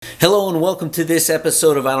Hello and welcome to this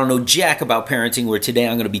episode of I Don't Know Jack About Parenting, where today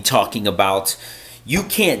I'm going to be talking about you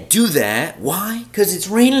can't do that. Why? Because it's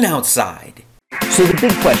raining outside. So the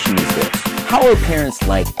big question is this: how are parents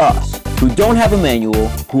like us, who don't have a manual,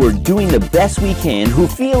 who are doing the best we can, who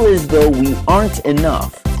feel as though we aren't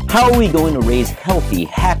enough, how are we going to raise healthy,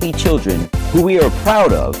 happy children who we are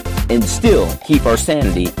proud of and still keep our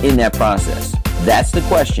sanity in that process? That's the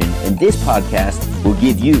question, and this podcast will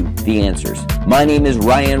give you the answers. My name is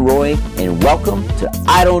Ryan Roy, and welcome to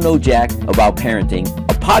I Don't Know Jack About Parenting,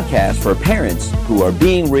 a podcast for parents who are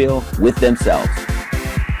being real with themselves.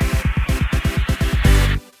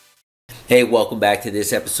 Hey, welcome back to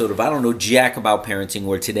this episode of I Don't Know Jack About Parenting,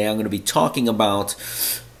 where today I'm going to be talking about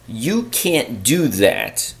you can't do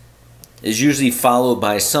that. Is usually followed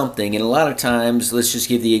by something, and a lot of times, let's just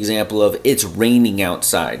give the example of it's raining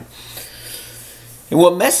outside. And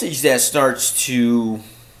what message that starts to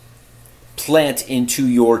plant into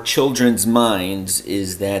your children's minds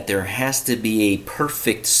is that there has to be a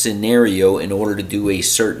perfect scenario in order to do a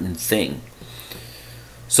certain thing.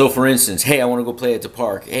 So for instance, hey, I want to go play at the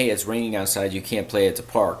park. Hey, it's raining outside, you can't play at the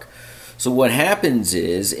park. So what happens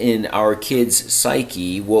is, in our kids'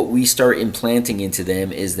 psyche, what we start implanting into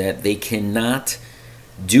them is that they cannot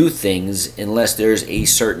do things unless there's a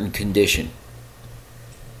certain condition.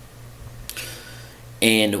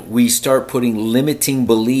 And we start putting limiting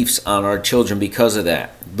beliefs on our children because of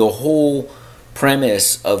that. The whole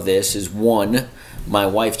premise of this is, one, my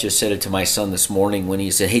wife just said it to my son this morning when he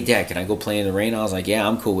said, hey, Dad, can I go play in the rain? I was like, yeah,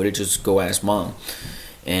 I'm cool with it. Just go ask Mom.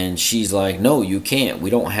 And she's like, no, you can't. We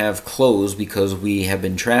don't have clothes because we have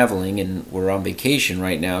been traveling and we're on vacation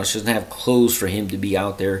right now. She doesn't have clothes for him to be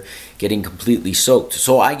out there getting completely soaked.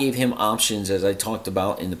 So I gave him options, as I talked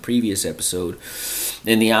about in the previous episode.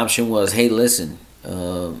 And the option was, hey, listen,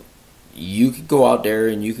 you could go out there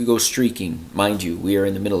and you could go streaking. Mind you, we are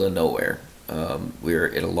in the middle of nowhere. We're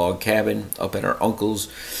in a log cabin up at our uncle's.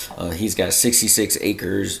 He's got 66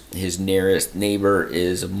 acres. His nearest neighbor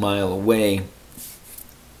is a mile away.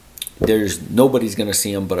 Nobody's going to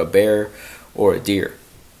see him but a bear or a deer.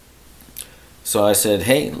 So I said,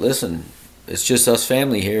 hey, listen, it's just us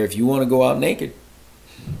family here. If you want to go out naked,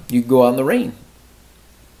 you can go out in the rain.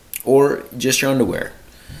 Or just your underwear.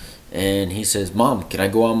 And he says, Mom, can I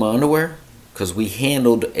go out in my underwear? Because we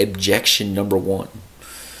handled objection number one.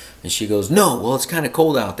 And she goes, no, well, it's kind of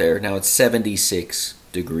cold out there. Now it's 76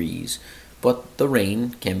 degrees. But the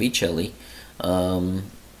rain can be chilly.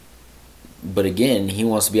 But again, he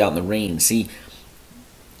wants to be out in the rain. See,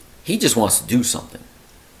 he just wants to do something.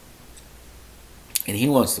 And he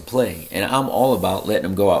wants to play. And I'm all about letting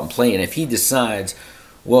him go out and play. And if he decides,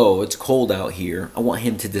 whoa, it's cold out here, I want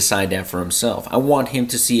him to decide that for himself. I want him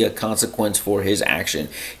to see a consequence for his action.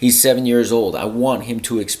 He's 7 years old. I want him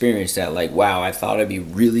to experience that. Like, wow, I thought it'd be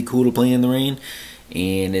really cool to play in the rain,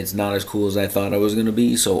 and it's not as cool as I thought it was going to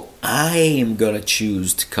be. So I am going to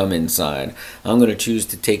choose to come inside. I'm going to choose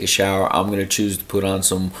to take a shower. I'm going to choose to put on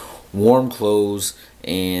some warm clothes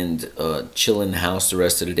and chill in the house the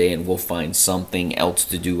rest of the day, and we'll find something else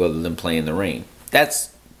to do other than play in the rain.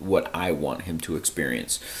 That's what I want him to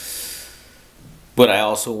experience. But I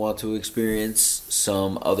also want to experience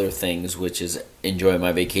some other things, which is enjoy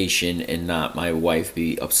my vacation and not my wife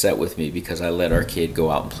be upset with me because I let our kid go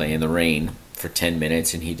out and play in the rain for 10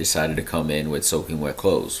 minutes and he decided to come in with soaking wet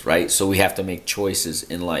clothes, right? So we have to make choices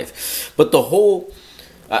in life. But the whole,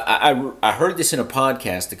 I heard this in a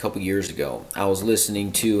podcast a couple years ago. I was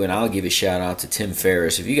listening to, and I'll give a shout out to Tim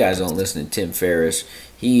Ferriss. If you guys don't listen to Tim Ferriss,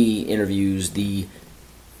 he interviews the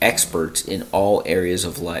experts in all areas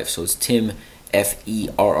of life. So it's Tim Ferriss.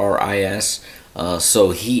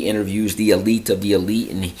 So he interviews the elite of the elite,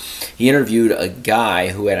 and he interviewed a guy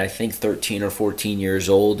who had, I think, 13 or 14 years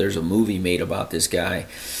old. There's a movie made about this guy.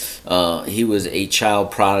 He was a child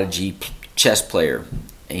prodigy chess player,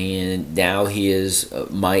 and now he is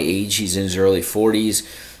my age. He's in his early 40s.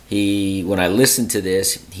 When I listened to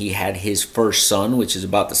this, he had his first son, which is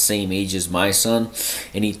about the same age as my son,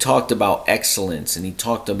 and he talked about excellence, and he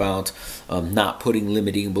talked about not putting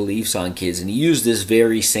limiting beliefs on kids, and he used this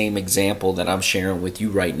very same example that I'm sharing with you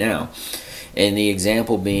right now, and the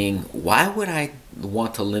example being, why would I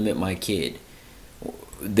want to limit my kid?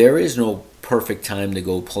 There is no perfect time to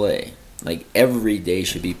go play. Like, every day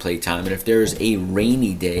should be playtime, and if there's a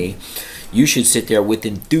rainy day, you should sit there with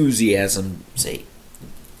enthusiasm, say,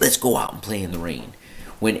 let's go out and play in the rain.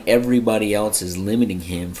 When everybody else is limiting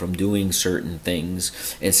him from doing certain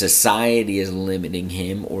things, and society is limiting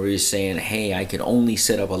him, or is saying, hey, I can only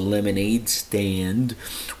set up a lemonade stand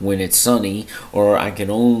when it's sunny, or I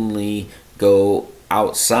can only go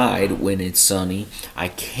outside when it's sunny. I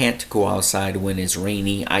can't go outside when it's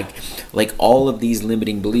rainy. I like all of these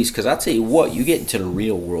limiting beliefs, because I'll tell you what, you get into the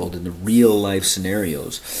real world and the real life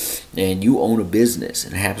scenarios, and you own a business,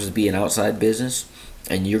 and it happens to be an outside business,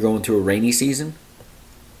 and you're going through a rainy season,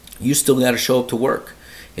 you still got to show up to work.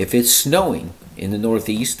 If it's snowing in the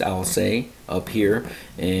Northeast, I'll say, up here,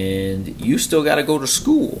 and you still got to go to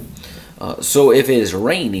school. So if it is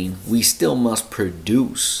raining, we still must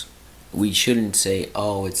produce. We shouldn't say,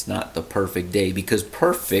 oh, it's not the perfect day, because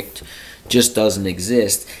perfect just doesn't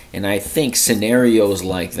exist. And I think scenarios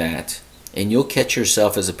like that, and you'll catch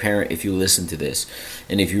yourself as a parent if you listen to this,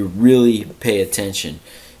 and if you really pay attention,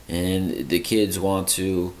 and the kids want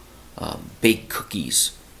to bake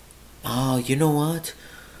cookies. Oh, you know what?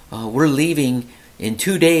 We're leaving in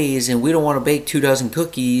 2 days, and we don't want to bake 24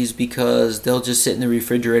 cookies because they'll just sit in the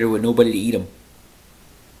refrigerator with nobody to eat them.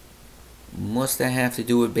 What's that have to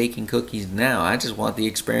do with baking cookies now? I just want the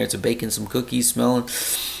experience of baking some cookies, smelling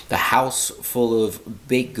the house full of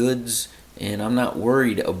baked goods, and I'm not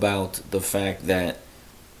worried about the fact that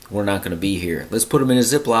we're not going to be here. Let's put them in a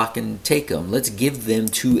Ziploc and take them. Let's give them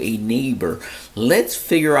to a neighbor. Let's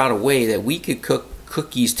figure out a way that we could cook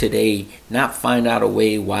cookies today, not find out a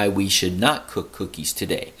way why we should not cook cookies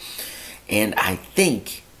today. And I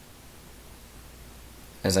think,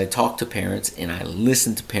 as I talk to parents and I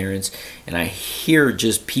listen to parents and I hear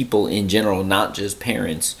just people in general, not just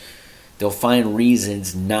parents, they'll find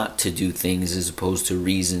reasons not to do things as opposed to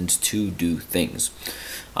reasons to do things.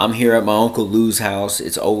 I'm here at my Uncle Lou's house.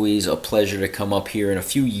 It's always a pleasure to come up here. And a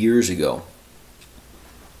few years ago,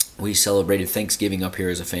 we celebrated Thanksgiving up here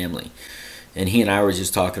as a family. And he and I were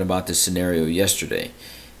just talking about this scenario yesterday.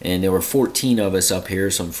 And there were 14 of us up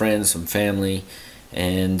here, some friends, some family.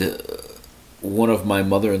 And one of my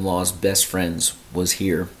mother-in-law's best friends was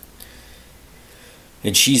here.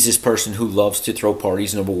 And she's this person who loves to throw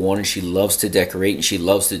parties, number one, and she loves to decorate, and she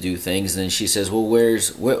loves to do things. And then she says,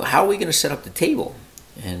 well, how are we going to set up the table?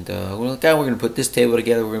 And we're going to put this table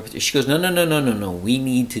together. She goes, no. We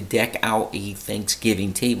need to deck out a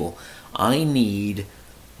Thanksgiving table. I need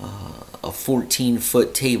a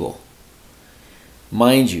 14-foot table.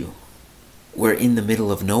 Mind you, we're in the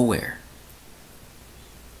middle of nowhere.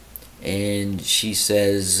 And she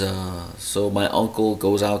says, so my uncle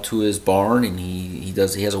goes out to his barn, and he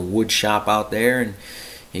has a wood shop out there, and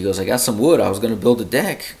he goes, I got some wood. I was going to build a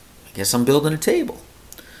deck. I guess I'm building a table.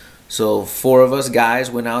 So 4 of us guys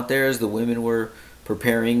went out there as the women were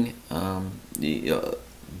preparing dinner.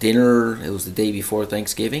 It was the day before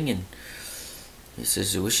Thanksgiving, and he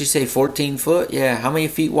says, "Would she say 14 foot? Yeah. How many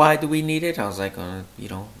feet wide do we need it?" I was like,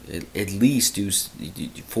 at least do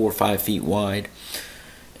 4 or 5 feet wide.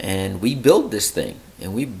 And we build this thing,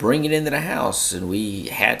 and we bring it into the house, and we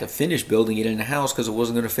had to finish building it in the house because it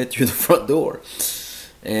wasn't going to fit through the front door.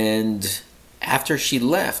 And after she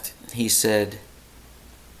left, he said,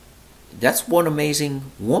 "That's one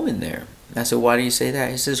amazing woman there." I said, "Why do you say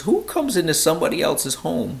that?" He says, "Who comes into somebody else's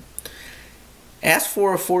home, asks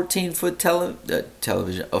for a 14-foot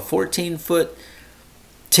television, a 14-foot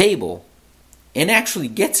table, and actually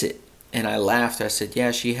gets it?" And I laughed. I said,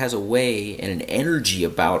 "Yeah, she has a way and an energy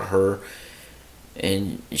about her,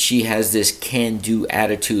 and she has this can-do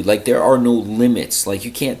attitude. Like, there are no limits. Like,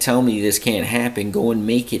 you can't tell me this can't happen. Go and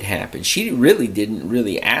make it happen." She really didn't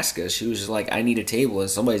really ask us. She was just like, "I need a table, and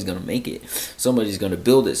somebody's going to make it. Somebody's going to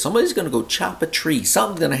build it. Somebody's going to go chop a tree.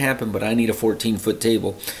 Something's going to happen, but I need a 14-foot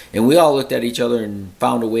table." And we all looked at each other and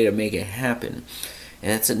found a way to make it happen.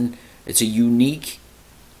 And it's a unique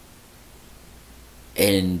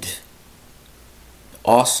and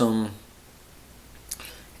awesome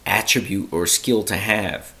attribute or skill to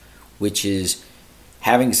have, which is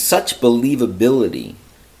having such believability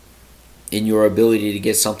in your ability to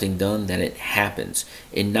get something done that it happens,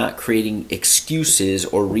 and not creating excuses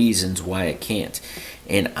or reasons why it can't.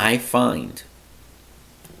 And I find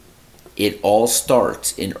it all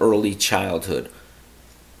starts in early childhood.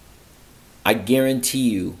 I guarantee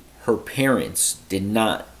you her parents did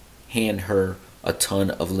not hand her a ton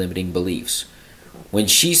of limiting beliefs. When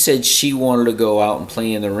she said she wanted to go out and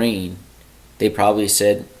play in the rain, they probably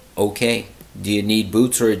said, "Okay, do you need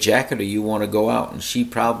boots or a jacket, or you want to go out?" And she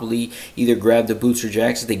probably either grabbed the boots or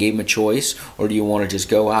jackets. They gave him a choice, or do you want to just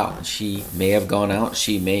go out? And she may have gone out.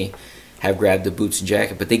 She may have grabbed the boots and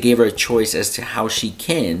jacket, but they gave her a choice as to how she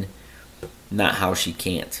can, not how she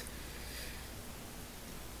can't.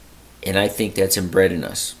 And I think that's inbred in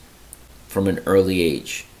us from an early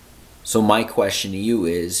age. So my question to you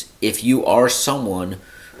is, if you are someone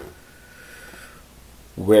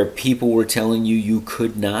where people were telling you you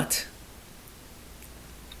could not,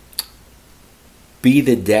 Be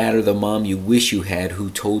the dad or the mom you wish you had who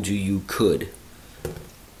told you you could.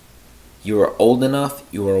 You are old enough,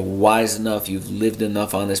 you are wise enough, you've lived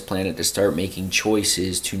enough on this planet to start making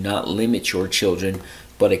choices to not limit your children,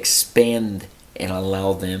 but expand and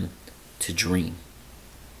allow them to dream.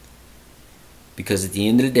 Because at the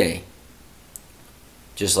end of the day,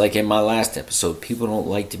 just like in my last episode, people don't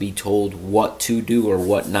like to be told what to do or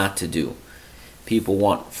what not to do. People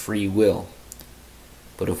want free will.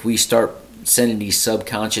 But if we start sending these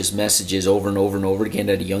subconscious messages over and over and over again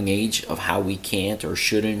at a young age of how we can't or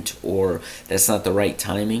shouldn't, or that's not the right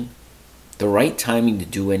timing to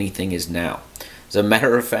do anything is now. As a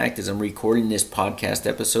matter of fact, as I'm recording this podcast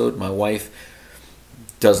episode, my wife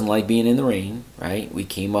doesn't like being in the rain, right? We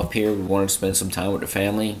came up here, we wanted to spend some time with the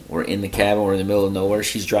family. We're in the cabin, we're in the middle of nowhere.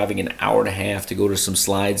 She's driving an hour and a half to go to some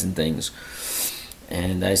slides and things.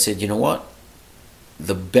 And I said, you know what?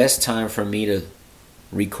 The best time for me to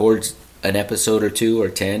record an episode or 2 or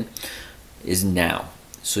 10 is now.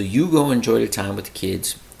 So you go enjoy the time with the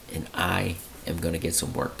kids, and I am going to get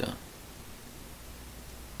some work done.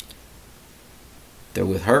 They're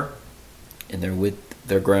with her, and they're with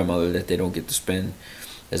their grandmother that they don't get to spend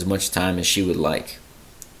as much time as she would like.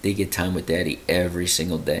 They get time with Daddy every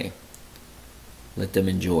single day. Let them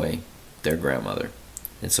enjoy their grandmother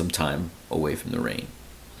and some time away from the rain.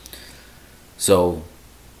 So,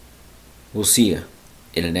 we'll see you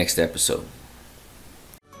in the next episode.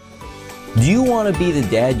 Do you want to be the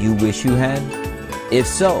dad you wish you had? If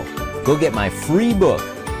so, go get my free book,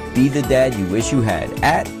 Be the Dad You Wish You Had,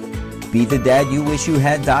 at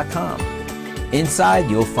BeTheDadYouWishYouHad.com. Inside,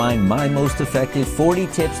 you'll find my most effective 40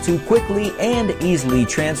 tips to quickly and easily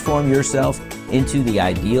transform yourself into the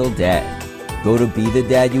ideal dad. Go to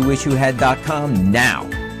BeTheDadYouWishYouHad.com now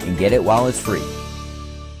and get it while it's free.